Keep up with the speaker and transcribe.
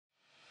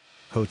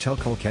Hotel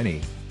Kilkenny.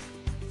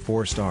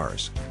 4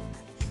 stars.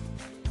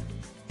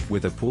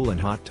 With a pool and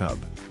hot tub,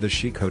 the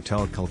chic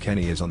Hotel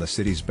Kilkenny is on the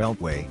city's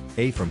beltway,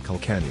 A from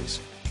Kilkenny's.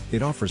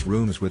 It offers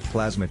rooms with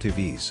plasma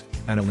TVs,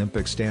 an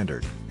Olympic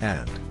standard,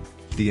 and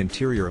the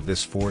interior of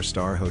this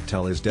 4-star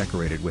hotel is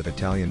decorated with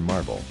Italian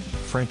marble,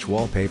 French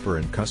wallpaper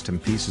and custom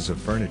pieces of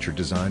furniture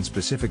designed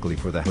specifically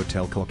for the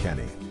Hotel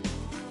Kilkenny.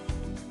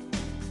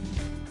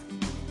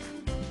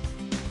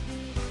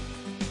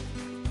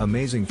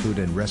 Amazing food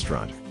and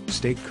restaurant,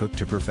 steak cooked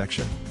to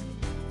perfection.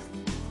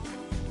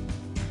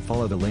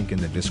 Follow the link in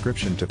the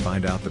description to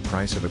find out the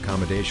price of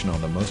accommodation on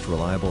the most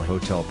reliable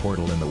hotel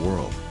portal in the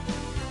world.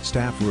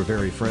 Staff were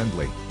very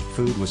friendly,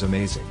 food was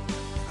amazing.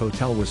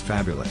 Hotel was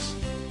fabulous.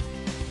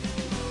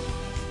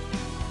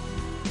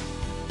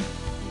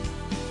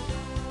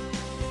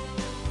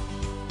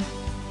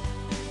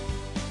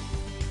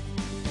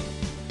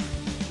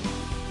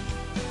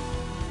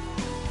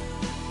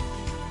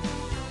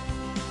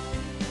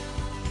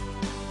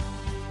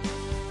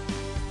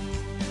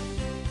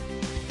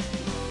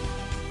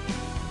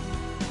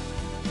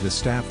 The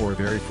staff were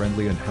very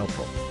friendly and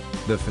helpful.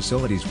 The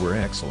facilities were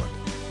excellent.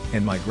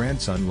 And my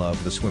grandson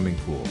loved the swimming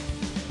pool.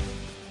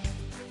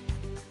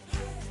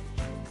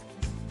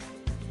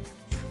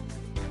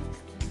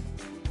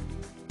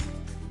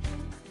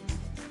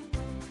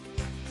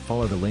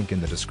 Follow the link in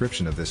the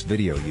description of this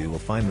video. You will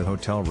find the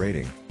hotel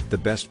rating, the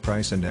best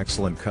price and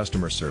excellent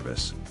customer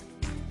service.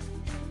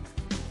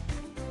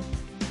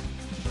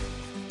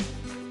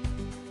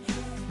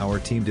 Our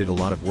team did a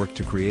lot of work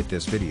to create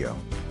this video.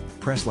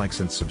 Press likes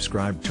and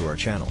subscribe to our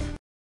channel.